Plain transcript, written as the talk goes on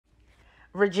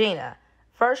Regina,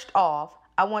 first off,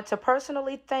 I want to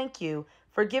personally thank you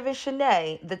for giving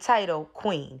Shanae the title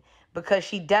Queen because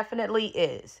she definitely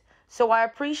is. So I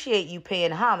appreciate you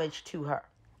paying homage to her.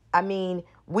 I mean,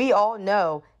 we all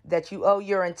know that you owe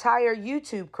your entire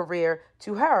YouTube career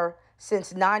to her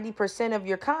since 90% of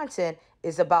your content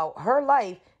is about her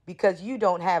life because you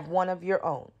don't have one of your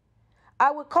own.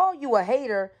 I would call you a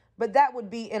hater, but that would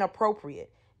be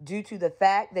inappropriate due to the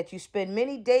fact that you spend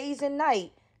many days and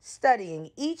nights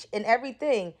studying each and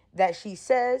everything that she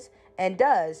says and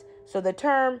does, so the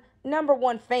term number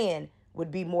one fan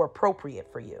would be more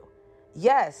appropriate for you.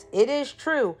 Yes, it is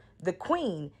true. The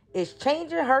queen is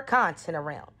changing her content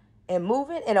around and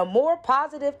moving in a more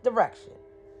positive direction.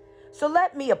 So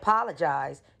let me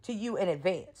apologize to you in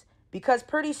advance because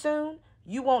pretty soon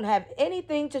you won't have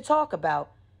anything to talk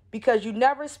about because you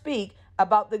never speak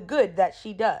about the good that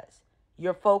she does.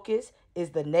 Your focus is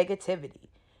the negativity.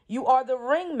 You are the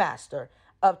ringmaster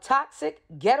of toxic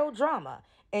ghetto drama,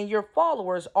 and your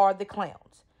followers are the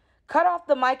clowns. Cut off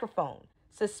the microphone,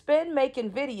 suspend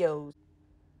making videos,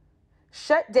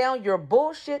 shut down your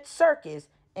bullshit circus,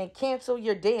 and cancel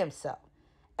your damn self.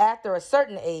 After a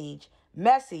certain age,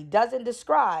 messy doesn't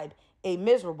describe a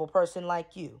miserable person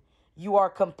like you. You are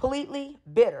completely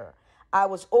bitter. I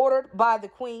was ordered by the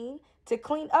queen to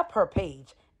clean up her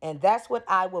page, and that's what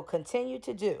I will continue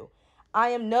to do. I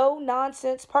am no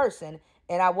nonsense person,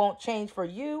 and I won't change for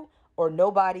you or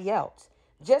nobody else.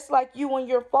 Just like you and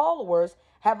your followers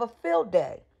have a field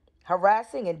day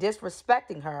harassing and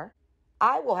disrespecting her,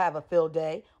 I will have a field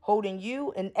day holding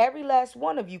you and every last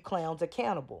one of you clowns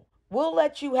accountable. We'll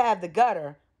let you have the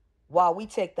gutter while we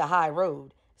take the high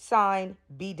road. Signed,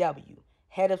 BW,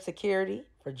 Head of Security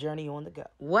for Journey on the Go.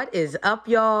 What is up,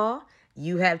 y'all?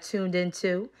 You have tuned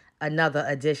into another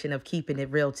edition of Keeping It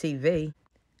Real TV.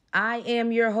 I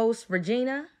am your host,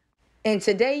 Regina. And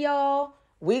today, y'all,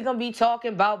 we're going to be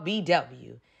talking about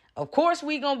BW. Of course,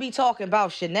 we're going to be talking about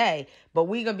Shanae, but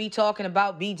we're going to be talking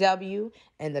about BW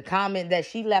and the comment that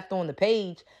she left on the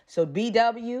page. So,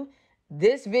 BW,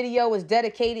 this video is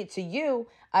dedicated to you.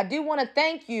 I do want to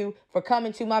thank you for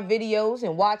coming to my videos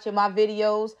and watching my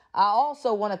videos. I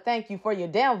also want to thank you for your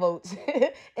downvotes.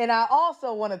 And I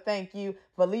also want to thank you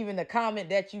for leaving the comment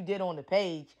that you did on the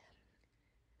page.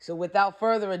 So, without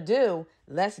further ado,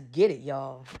 let's get it,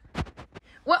 y'all.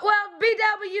 Well,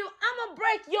 BW, I'm going to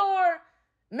break your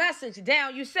message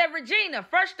down. You said, Regina,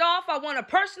 first off, I want to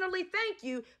personally thank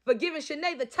you for giving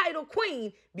Shanae the title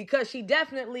queen because she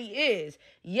definitely is.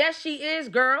 Yes, she is,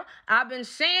 girl. I've been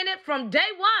saying it from day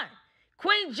one.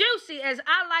 Queen Juicy, as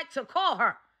I like to call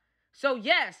her. So,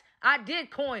 yes, I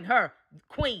did coin her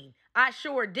queen. I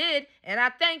sure did, and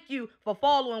I thank you for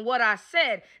following what I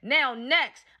said. Now,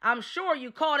 next, I'm sure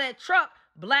you call that truck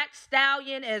Black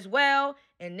Stallion as well.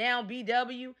 And now,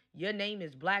 BW, your name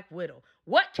is Black Widow.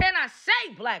 What can I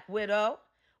say, Black Widow?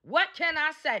 What can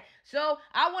I say? So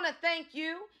I want to thank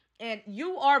you, and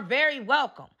you are very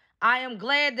welcome. I am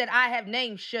glad that I have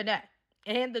named Shanae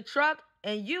and the truck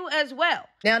and you as well.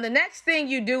 Now, the next thing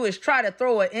you do is try to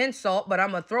throw an insult, but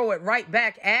I'm going to throw it right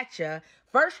back at you.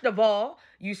 First of all,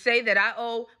 you say that I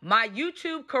owe my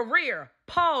YouTube career.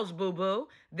 Pause, boo-boo.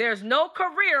 There's no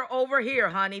career over here,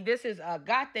 honey. This is a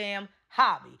goddamn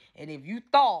hobby. And if you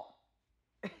thought,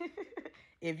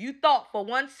 if you thought for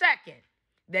 1 second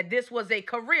that this was a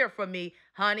career for me,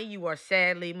 honey, you are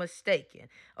sadly mistaken,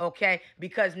 okay?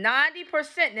 Because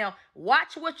 90%, now,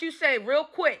 watch what you say real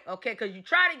quick, okay? Because you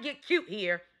try to get cute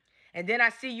here, and then I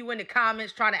see you in the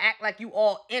comments trying to act like you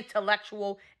all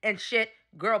intellectual and shit.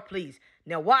 Girl, please.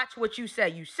 Now, watch what you say.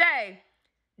 You say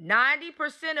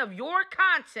 90% of your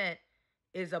content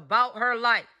is about her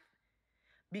life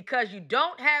because you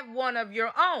don't have one of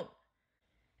your own.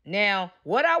 Now,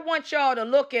 what I want y'all to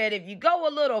look at, if you go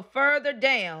a little further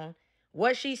down,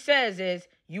 what she says is,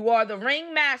 you are the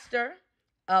ringmaster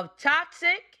of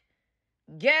toxic,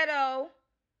 ghetto,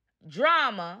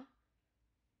 drama,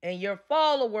 and your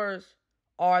followers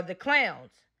are the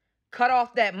clowns. Cut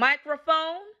off that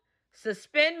microphone,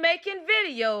 suspend making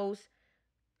videos,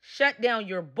 shut down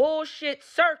your bullshit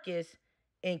circus,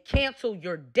 and cancel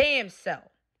your damn self.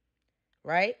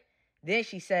 Right? Then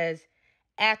she says,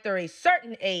 after a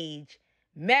certain age,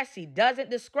 messy doesn't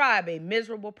describe a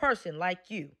miserable person like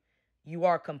you. You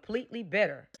are completely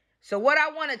bitter. So what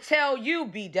I want to tell you,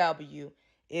 BW,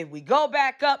 if we go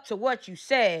back up to what you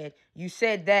said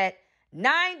that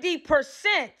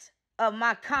 90% of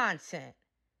my content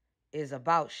is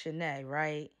about Shanae,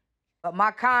 right? But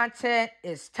my content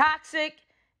is toxic,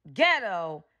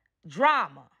 ghetto,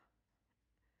 drama.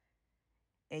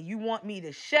 And you want me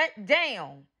to shut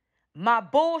down my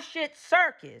bullshit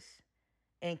circus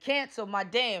and cancel my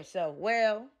damn self.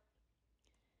 Well,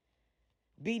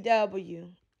 BW,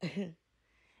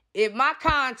 if my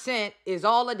content is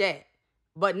all of that,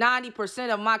 but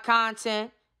 90% of my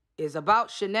content is about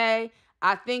Shanae,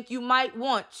 I think you might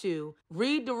want to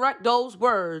redirect those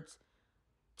words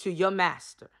to your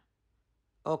master.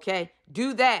 Okay?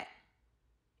 Do that.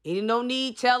 Ain't no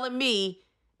need telling me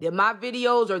that my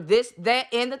videos are this, that,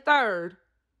 and the third.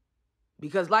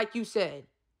 Because like you said,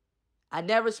 I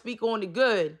never speak on the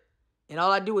good, and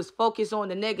all I do is focus on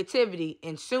the negativity,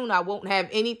 and soon I won't have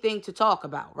anything to talk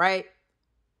about, right?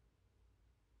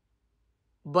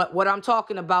 But what I'm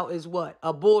talking about is what?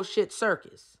 A bullshit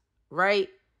circus, right?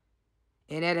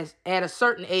 And at a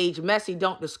certain age, messy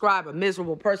don't describe a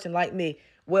miserable person like me.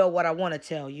 Well, what I want to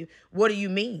tell you, what do you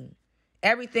mean?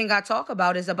 Everything I talk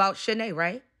about is about Shanae,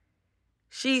 right?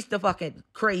 She's the fucking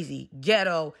crazy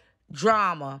ghetto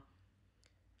drama.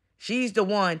 She's the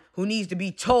one who needs to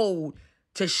be told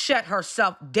to shut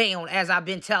herself down, as I've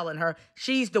been telling her.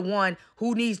 She's the one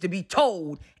who needs to be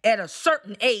told at a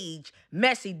certain age,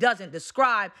 messy doesn't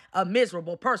describe a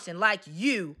miserable person like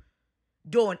you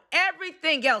doing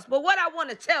everything else. But what I want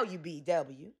to tell you,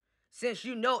 BW, since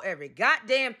you know every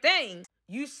goddamn thing,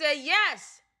 you say,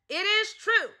 yes, it is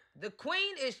true. The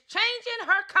queen is changing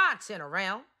her content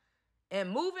around and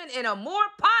moving in a more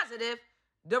positive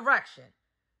direction.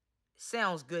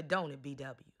 Sounds good, don't it,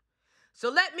 BW? So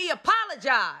let me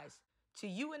apologize to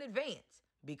you in advance,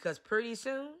 because pretty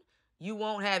soon you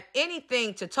won't have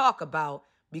anything to talk about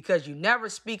because you never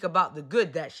speak about the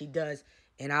good that she does.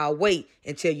 And I'll wait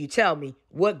until you tell me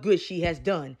what good she has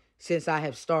done since I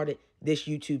have started this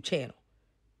YouTube channel.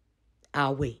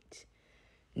 I'll wait.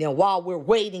 Now, while we're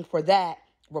waiting for that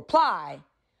reply,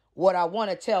 what I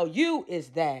want to tell you is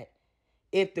that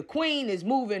if the queen is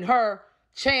moving her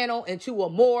channel into a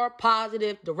more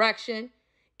positive direction,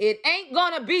 it ain't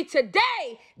gonna be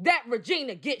today that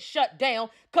Regina gets shut down,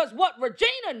 because what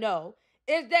Regina know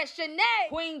is that Shanae,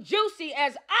 Queen Juicy,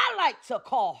 as I like to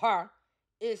call her,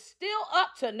 is still up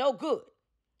to no good.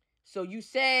 So you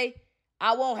say,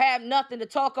 I won't have nothing to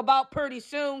talk about pretty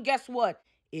soon. Guess what?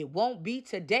 It won't be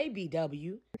today,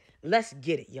 BW. Let's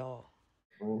get it, y'all.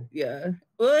 Yeah.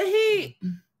 Well, he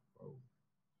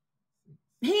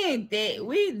ain't that.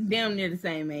 We damn near the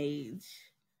same age.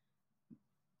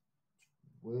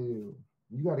 Well,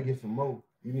 you got to get some more.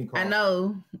 You need to call I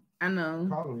know.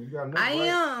 Call him. You got enough, I right?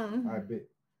 am. I bet.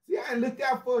 See, I looked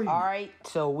out for you. All right,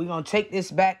 so we're going to take this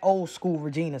back old school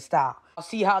Regina style. I'll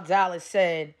see how Dallas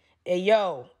said, hey,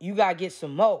 yo, you got to get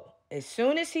some more. As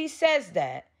soon as he says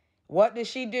that, what does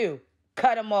she do?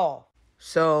 Cut him off.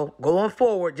 So going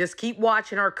forward, just keep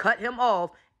watching her cut him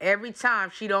off every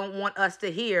time she don't want us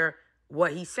to hear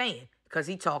what he's saying, because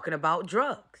he's talking about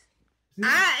drugs. See?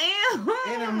 I am.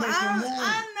 And I'm making moves.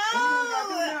 I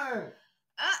know.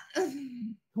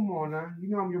 Come on now. You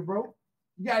know I'm your bro.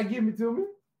 You got to give it to me.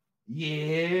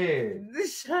 Yeah.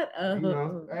 Shut up. You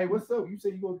know, hey, what's up? You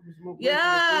said you going to give me some more.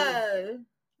 Yeah.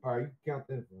 All right, you can count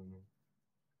that for me.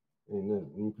 And then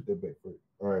let me put that back first.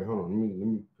 All right, hold on. Let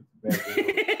me put the back.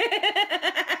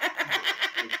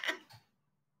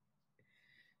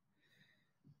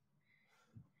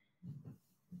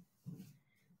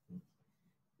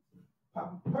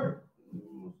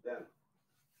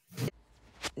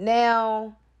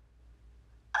 Now,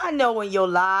 I know in your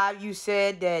live you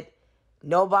said that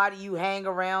nobody you hang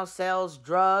around sells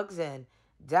drugs, and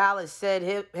Dallas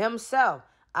said himself,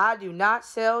 I do not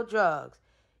sell drugs.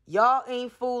 Y'all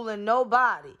ain't fooling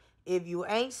nobody. If you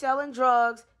ain't selling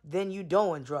drugs, then you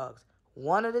doing drugs.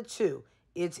 One of the two.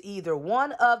 It's either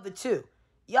one of the two.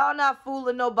 Y'all not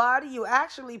fooling nobody. You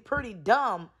actually pretty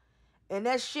dumb, and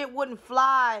that shit wouldn't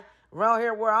fly around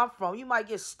here where I'm from. You might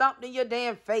get stumped in your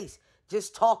damn face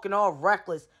just talking all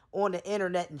reckless on the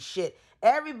internet and shit.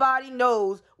 Everybody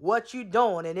knows what you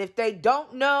doing, and if they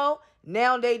don't know,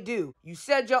 now they do. You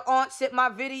said your aunt sent my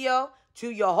video to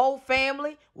your whole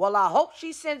family. Well, I hope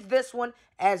she sends this one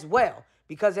as well,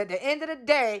 because at the end of the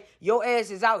day, your ass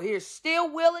is out here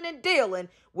still willing and dealing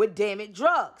with damn it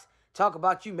drugs. Talk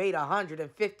about you made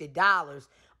 $150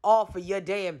 off of your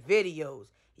damn videos.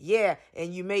 Yeah,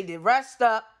 and you made the rest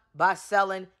up by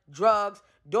selling drugs,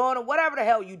 doing whatever the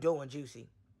hell you doing, Juicy.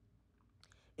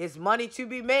 It's money to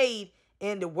be made,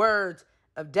 in the words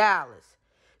of Dallas.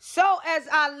 So as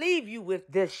I leave you with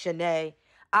this, Shanae,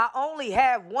 I only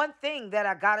have one thing that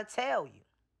I gotta tell you.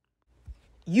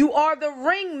 You are the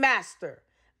ringmaster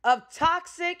of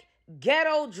toxic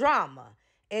ghetto drama,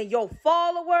 and your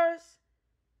followers,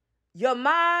 your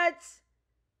mods,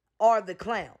 are the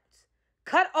clowns.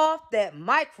 Cut off that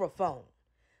microphone.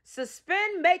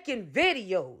 Suspend making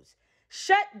videos.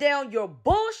 Shut down your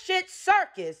bullshit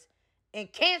circus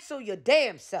and cancel your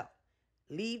damn self.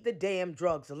 Leave the damn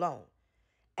drugs alone.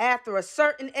 After a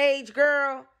certain age,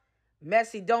 girl,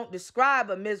 Messy don't describe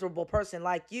a miserable person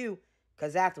like you,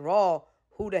 because after all,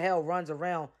 who the hell runs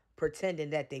around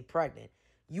pretending that they pregnant?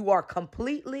 You are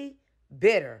completely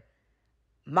bitter.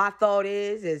 My thought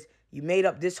is you made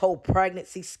up this whole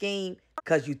pregnancy scheme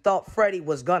because you thought Freddie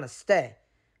was gonna stay.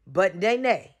 But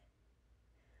nay.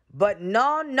 But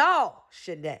no,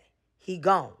 Shanae, he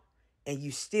gone. And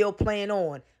you still playing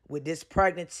on with this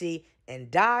pregnancy and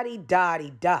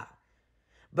da-di-da-di-da.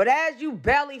 But as you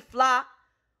belly flop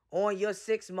on your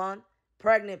 6-month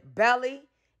pregnant belly,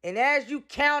 and as you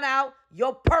count out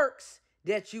your perks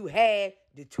that you had,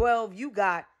 the 12 you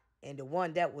got, and the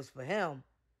one that was for him,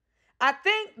 I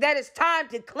think that it's time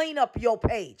to clean up your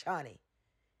page, honey.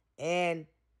 And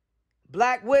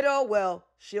Black Widow, well,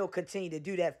 she'll continue to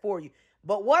do that for you.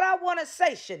 But what I want to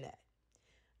say, Shanae,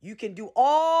 you can do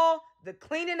all the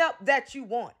cleaning up that you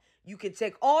want. You can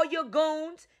take all your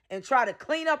goons and try to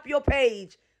clean up your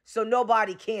page so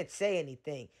nobody can't say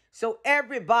anything. So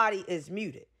everybody is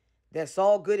muted. That's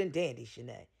all good and dandy,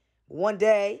 Shanae. One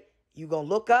day, you're going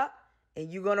to look up and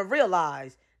you're going to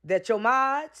realize that your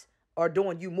mods are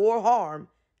doing you more harm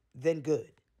than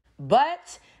good.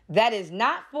 But that is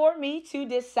not for me to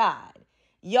decide.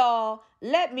 Y'all,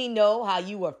 let me know how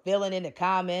you were feeling in the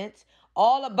comments.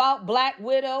 All about Black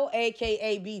Widow,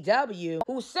 a.k.a. BW,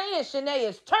 who's saying Shanae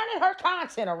is turning her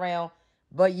content around,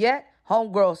 but yet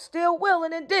homegirl's still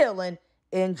willing and dealing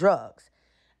in drugs.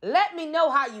 Let me know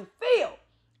how you feel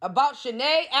about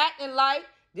Shanae acting like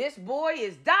this boy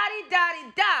is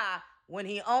da-di-da-di-da when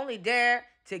he only dared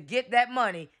to get that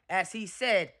money, as he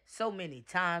said so many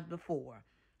times before.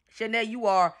 Shanae, you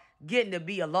are getting to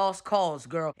be a lost cause,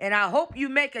 girl. And I hope you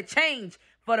make a change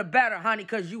for the better, honey,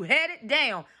 because you headed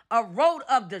down a road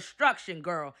of destruction,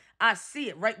 girl. I see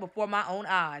it right before my own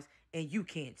eyes, and you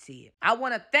can't see it. I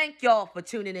want to thank y'all for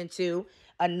tuning into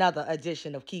another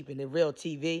edition of Keeping It Real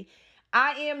TV.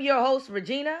 I am your host,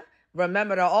 Regina.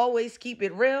 Remember to always keep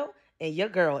it real, and your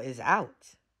girl is out.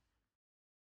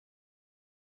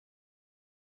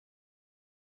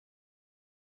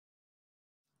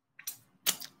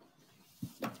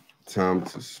 Time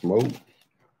to smoke.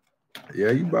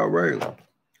 Yeah, you about right.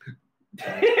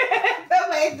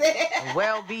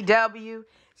 Well, BW,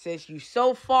 since you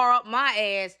so far up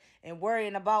my ass and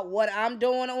worrying about what I'm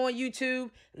doing on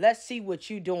YouTube, let's see what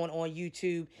you doing on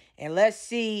YouTube, and let's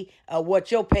see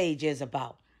what your page is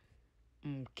about.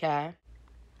 Okay.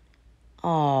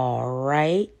 All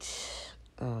right.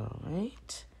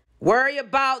 Worry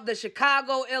about the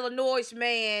Chicago, Illinois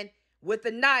man with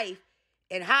a knife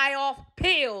and high off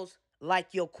pills like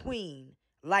your queen,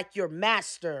 like your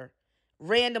master,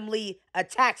 randomly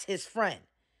attacks his friend.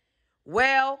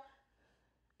 Well,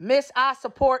 Miss I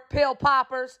support pill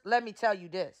poppers. Let me tell you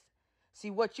this. See,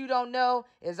 what you don't know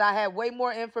is I have way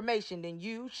more information than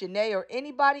you, Shanae, or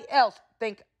anybody else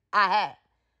think I have.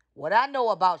 What I know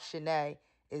about Shanae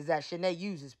is that Shanae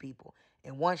uses people.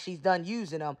 And once she's done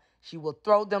using them, she will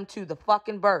throw them to the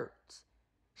fucking birds.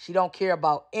 She don't care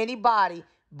about anybody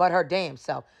but her damn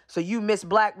self. So you, Miss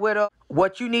Black Widow,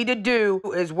 what you need to do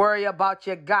is worry about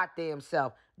your goddamn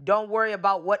self. Don't worry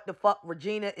about what the fuck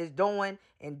Regina is doing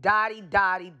and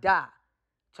da-di-da-di-da.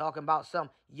 Talking about some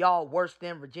y'all worse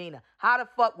than Regina. How the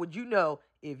fuck would you know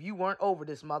if you weren't over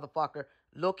this motherfucker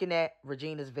looking at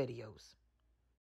Regina's videos?